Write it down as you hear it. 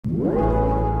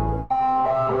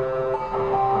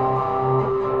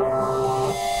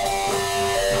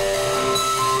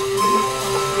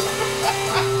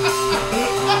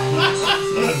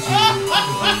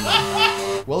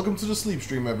to the sleep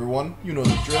stream, everyone. You know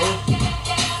the drill.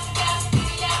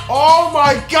 Oh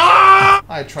my god!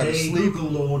 I try to sleep.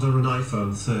 Google order an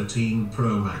iPhone 13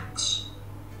 Pro Max.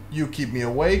 You keep me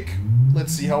awake.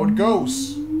 Let's see how it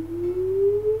goes.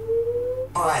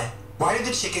 Alright, why did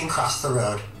the chicken cross the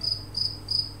road?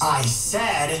 I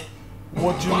said...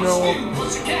 What you know?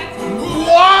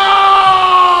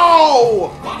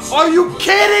 Wow! Are you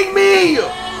kidding me?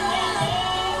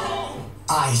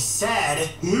 I said...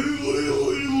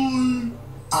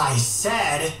 I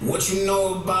said... What you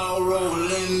know about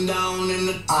rolling down in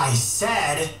the... I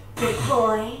said... Good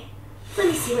boy. Let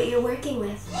me see what you're working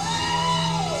with.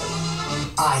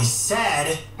 I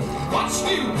said... Watch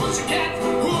me, pussycat!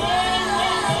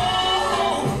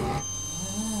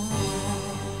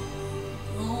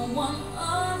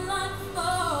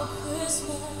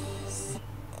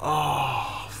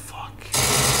 Oh, fuck.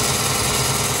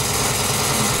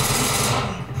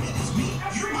 It's me.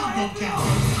 You're not that cow.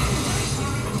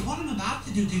 What I'm about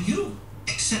to do to you,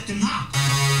 except I'm not.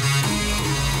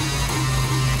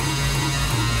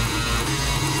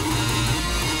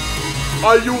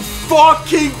 Are you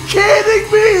fucking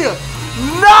kidding me?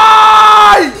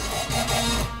 No!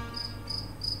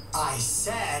 I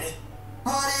said...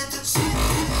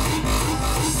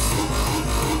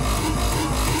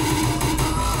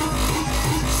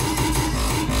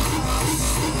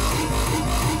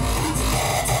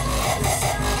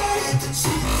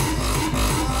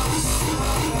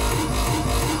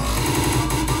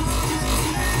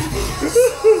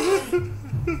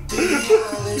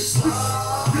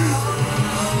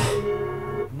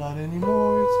 Not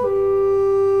anymore.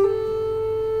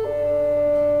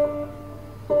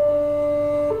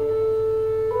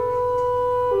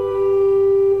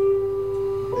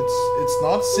 It's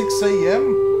not 6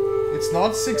 a.m. It's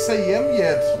not 6 a.m.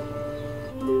 yet.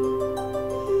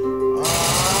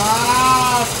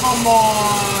 Ah, come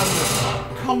on.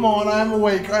 Come on, I am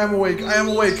awake. I am awake. I am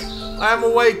awake. I am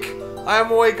awake. I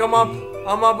am awake. I'm up.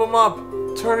 I'm up. I'm up.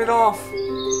 Turn it off.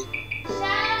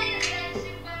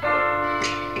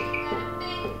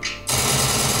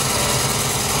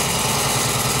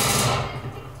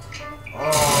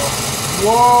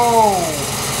 Whoa!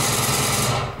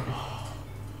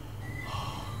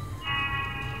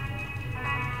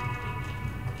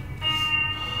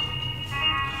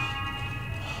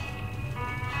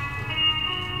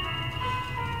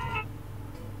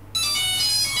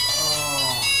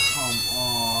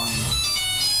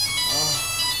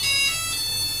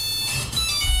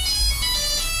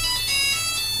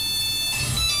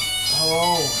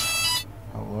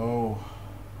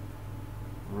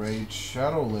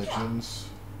 Shadow Legends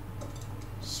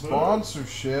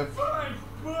sponsorship.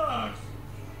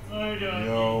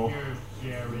 Yo,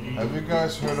 have you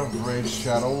guys heard of Raid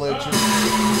Shadow Legends? I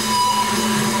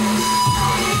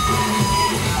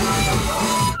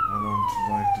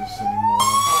don't like this anymore.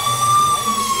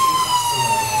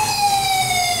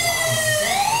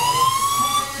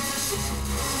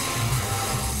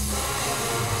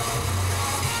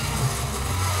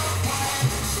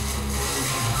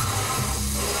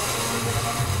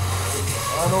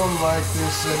 I don't like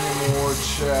this anymore,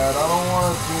 Chad. I don't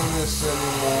want to do this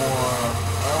anymore.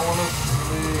 I want to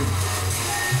sleep.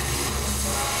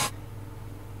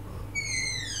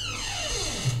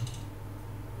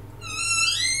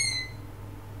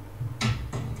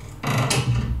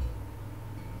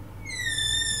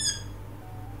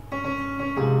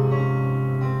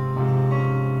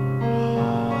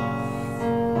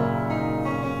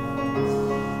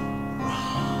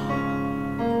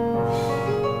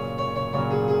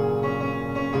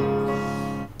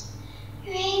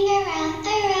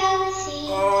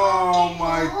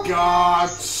 God,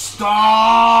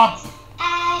 stop!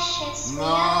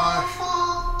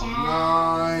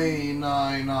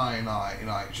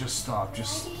 No, just stop,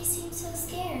 just... Why do you seem so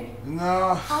scared?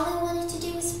 No. All I wanted to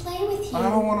do was play with you. I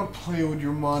don't want to play with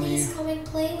your money. Please come and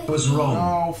play with me. Was wrong.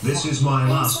 No, this is my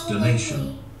last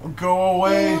donation. Go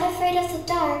away. You're not afraid of the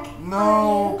dark,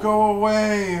 no, go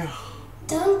away.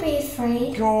 Don't be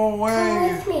afraid. Go away.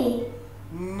 Come with me.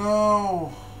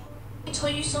 No. I tell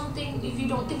you something if you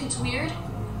don't think it's weird?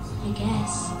 I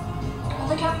guess. I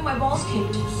like having my balls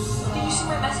kicked. Did you see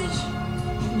my message?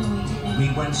 No, I didn't. We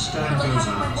went stab I like those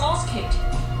having my out. balls kicked. I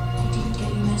didn't get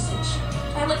your message.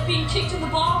 I like being kicked in the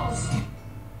balls.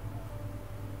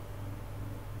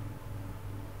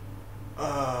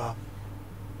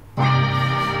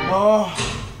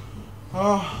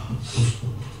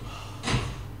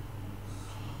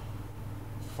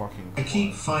 Fucking. I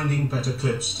keep finding better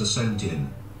clips to send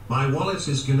in. My wallet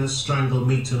is gonna strangle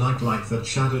me tonight like that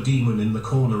shadow demon in the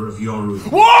corner of your room.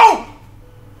 Whoa!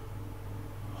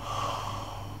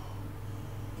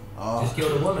 Almost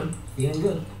killed a woman. Feeling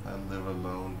good. I live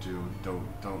alone, dude. Don't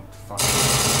fuck.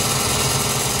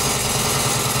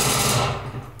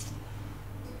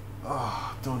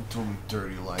 Oh, don't do me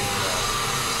dirty like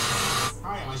that.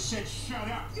 I said shut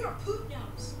up. You're a poop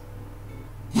nose.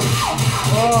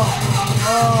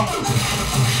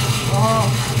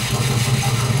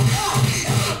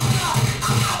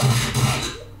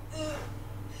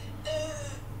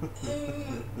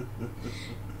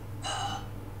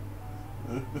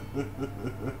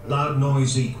 Loud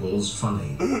noise equals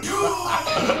funny. Naughty.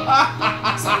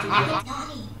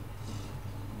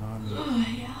 Oh,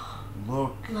 yeah.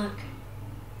 Look. Look.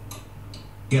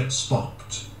 Get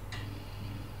spocked.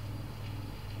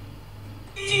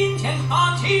 今天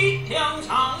看齐，两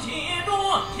场协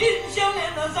作，心相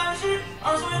连的32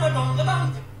岁的整个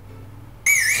当。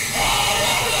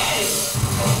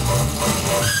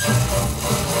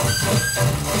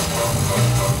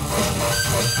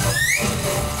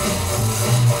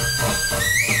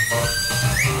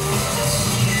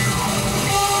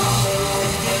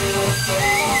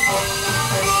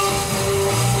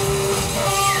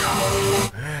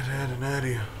Ed and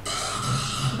Eddie.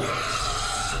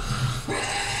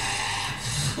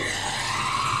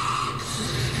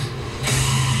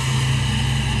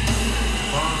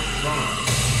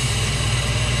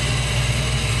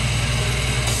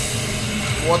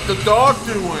 What the dog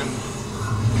doing?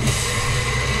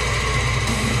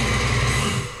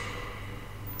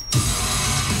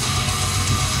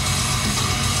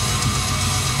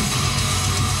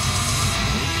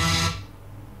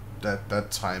 That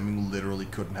timing literally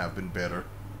couldn't have been better.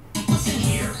 Listen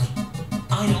here.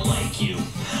 I don't like you.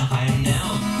 I am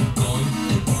now going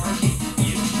to bark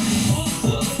you. Woof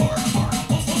woof bark bark.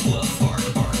 Woof woof bark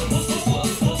bark. Woof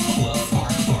woof woof woof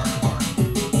bark bark bark.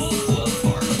 Woof woof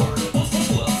bark bark. Woof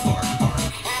woof bark bark.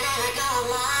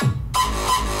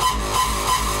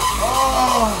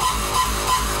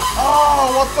 Oh,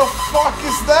 what the fuck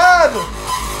is that?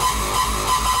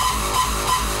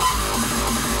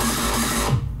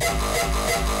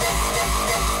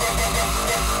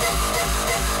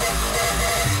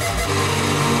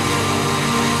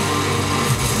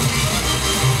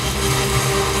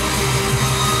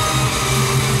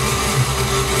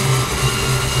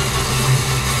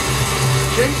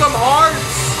 Kingdom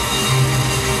Hearts!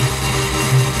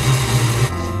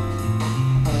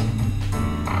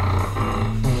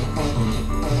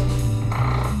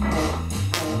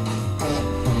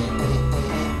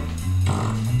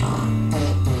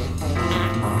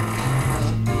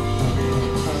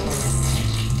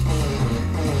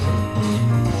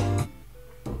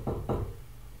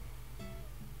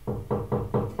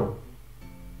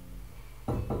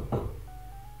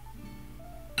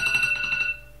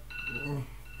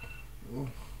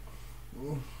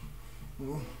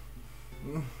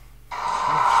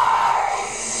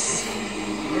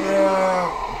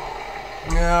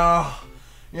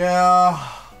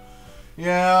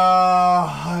 Yeah,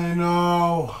 I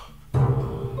know.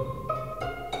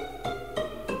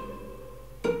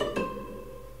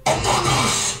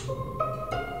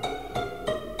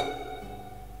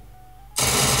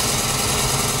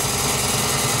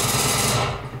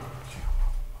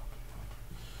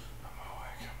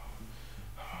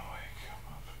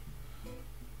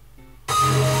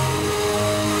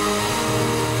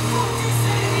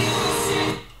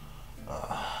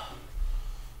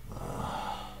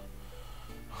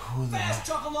 Fast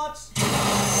chocolates.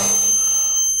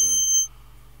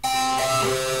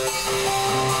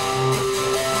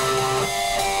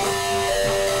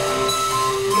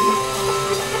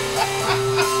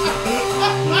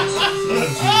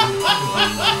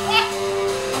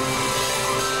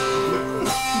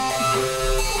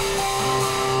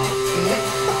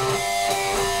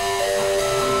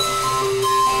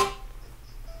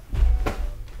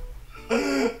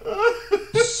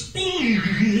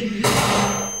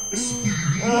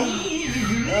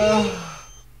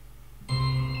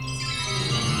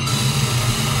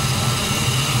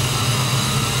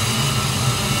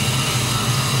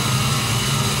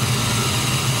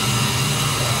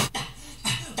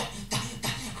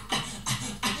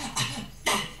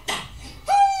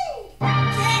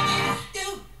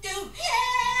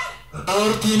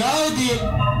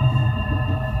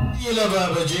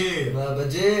 بابا جي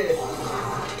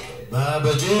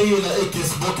بابا جي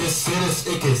لإكس بوكس سيرس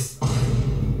إكس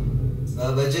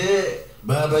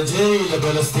بابا جي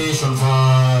لبلا ستيشن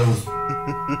 5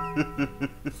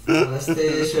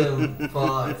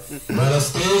 بلا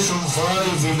ستيشن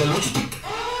 5 إلى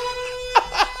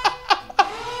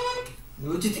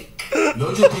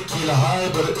لوجيتك إلى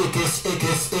هايبر إكس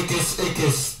إكس إكس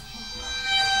إكس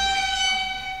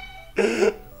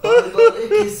هايبر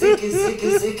إكس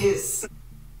Zickus.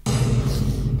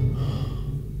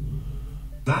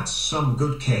 That's some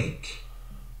good cake.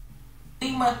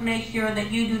 We must make sure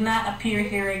that you do not appear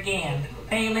here again.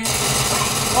 Payment.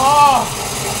 Oh!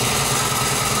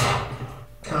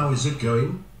 How is it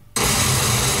going?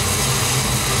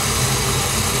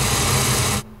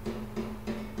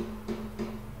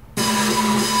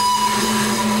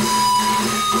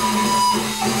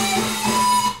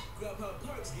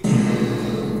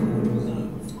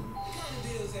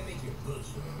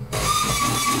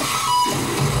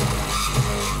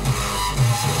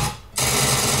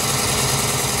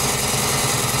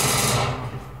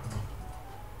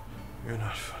 You're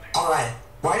not funny. Alright,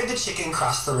 why did the chicken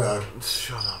cross the road?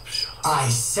 Shut up, shut up. I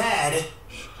said...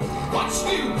 What's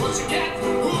new? What you get?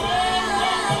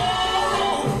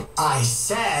 I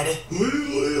said...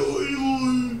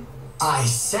 I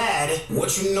said...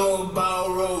 What you know about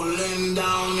rolling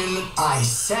down in the... I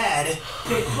said...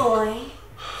 Good boy.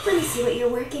 Let me see what you're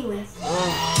working with. I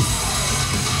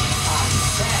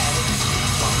said...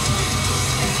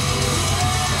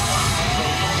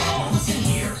 Listen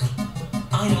here.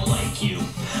 I don't like you.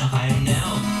 I am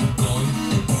now going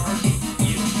to bark at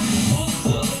you. Woof,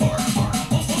 woof, bark, bark.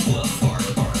 Woof, woof, woof, bark,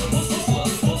 bark. Woof, woof,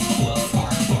 woof, woof, woof,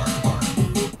 bark, bark, bark.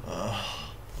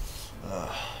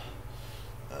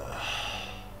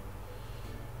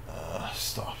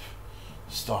 Stop.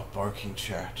 Stop barking,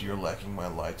 chat. You're lacking my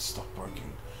lights. Stop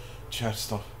barking. Chat,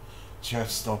 stop. Chat,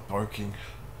 stop barking.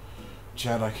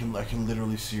 Chat, I can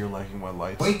literally see you're lacking my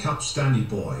lights. Wake up, Stanley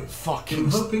boy. Fucking I'm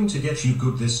hoping to get you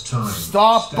good this time.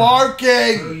 Stop Stan,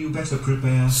 barking! So you better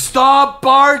prepare. Stop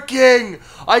barking!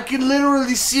 I can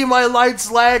literally see my lights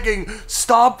lagging.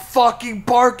 Stop fucking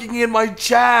barking in my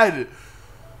chat.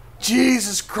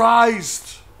 Jesus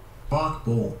Christ. Bark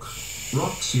balk.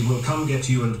 Roxy will come get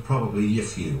you and probably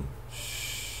yiff you.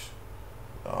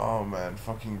 Oh man,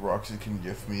 fucking Roxy can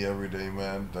gift me every day,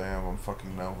 man. Damn, I'm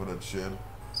fucking down for that shit.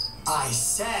 I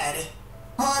said...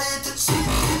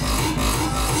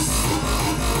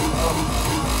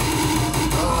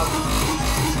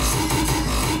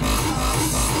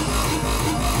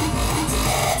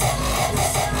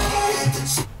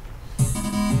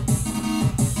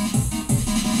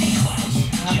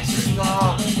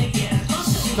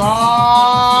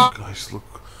 Stop! Guys, look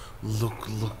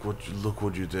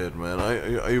what you did, man.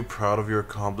 Are you proud of your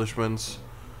accomplishments?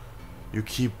 You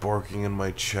keep barking in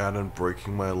my chat and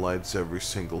breaking my lights every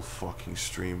single fucking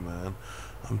stream, man.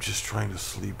 I'm just trying to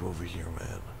sleep over here,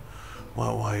 man.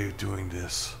 Why are you doing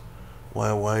this?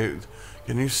 Why?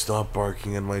 Can you stop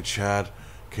barking in my chat?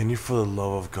 Can you, for the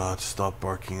love of God, stop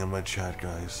barking in my chat,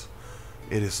 guys?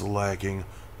 It is lagging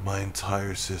my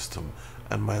entire system,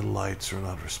 and my lights are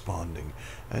not responding,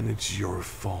 and it's your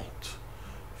fault.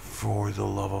 For the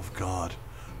love of God,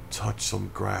 touch some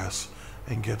grass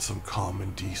and get some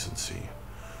common decency.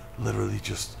 Literally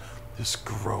just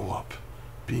grow up.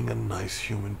 Being a nice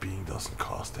human being doesn't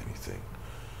cost anything.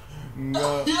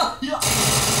 No.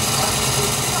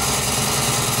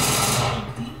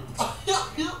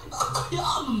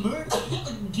 I'm a murderer.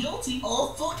 I'm guilty.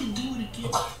 I'll fucking do it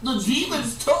again. The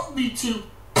demons told me to.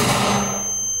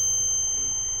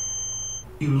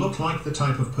 You look like the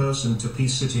type of person to pee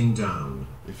sitting down.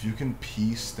 If you can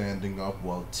pee standing up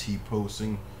while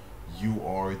T-posing, you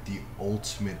are the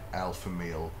ultimate alpha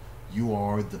male. You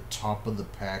are the top of the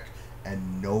pack,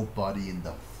 and nobody in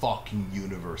the fucking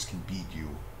universe can beat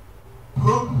you.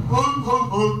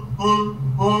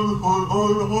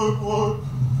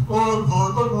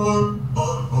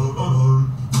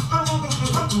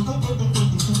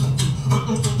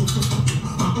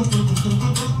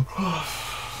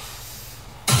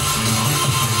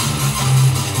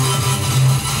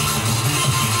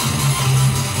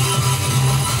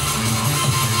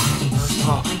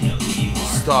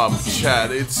 Stop,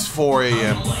 chat. It's 4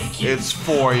 a.m. It's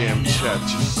 4 a.m. chat.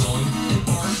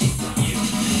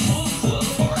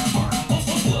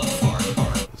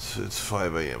 It's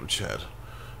 5 a.m. chat.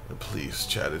 Please,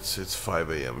 chat. It's 5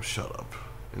 a.m. Shut up.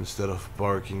 Instead of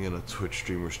barking in a Twitch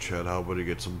streamer's chat, how about you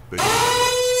get some big...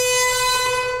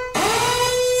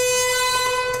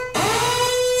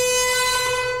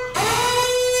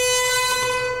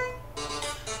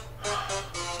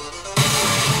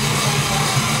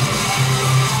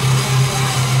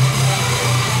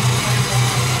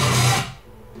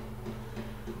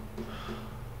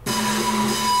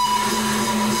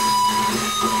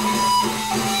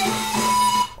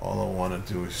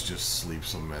 Do is just sleep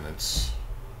some minutes.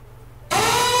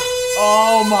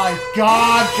 Oh my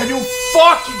god, can you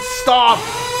fucking stop?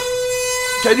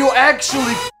 Can you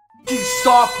actually fucking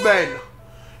stop, man?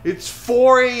 It's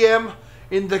 4 a.m.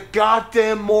 in the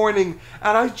goddamn morning,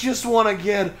 and I just want to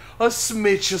get a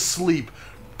smidge of sleep.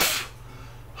 Pfft.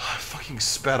 I fucking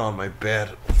spat on my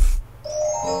bed.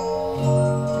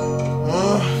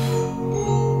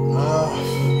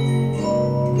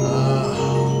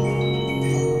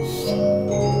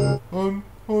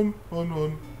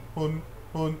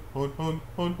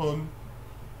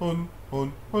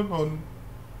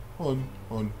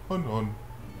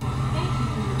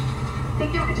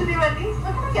 Think you're to the Wendy's?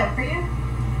 What can I get for you?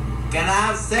 Can I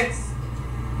have 6?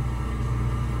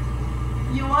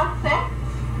 You want 6?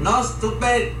 No,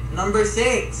 stupid. Number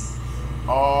 6.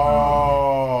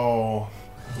 Oh.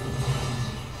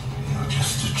 You're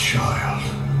just a child.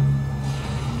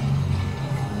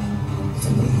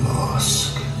 In a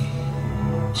mask.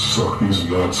 Suck these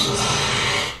nuts.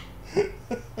 The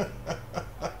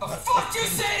fuck you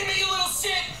say to me, you little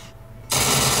shit?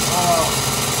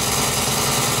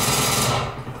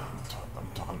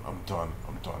 I'm done.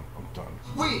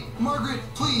 Wait, Margaret,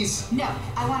 please. No,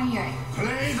 I want to hear it.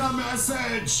 Play the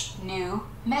message. New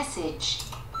message.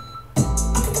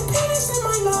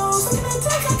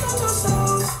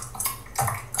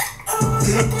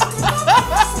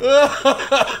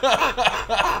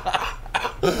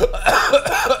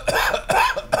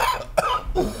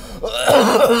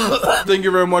 Thank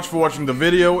you very much for watching the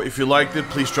video. If you liked it,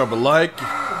 please drop a like.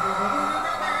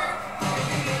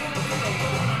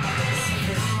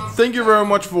 Thank you very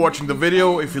much for watching the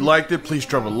video. If you liked it, please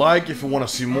drop a like. If you want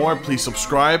to see more, please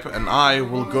subscribe. And I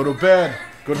will go to bed.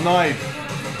 Good night.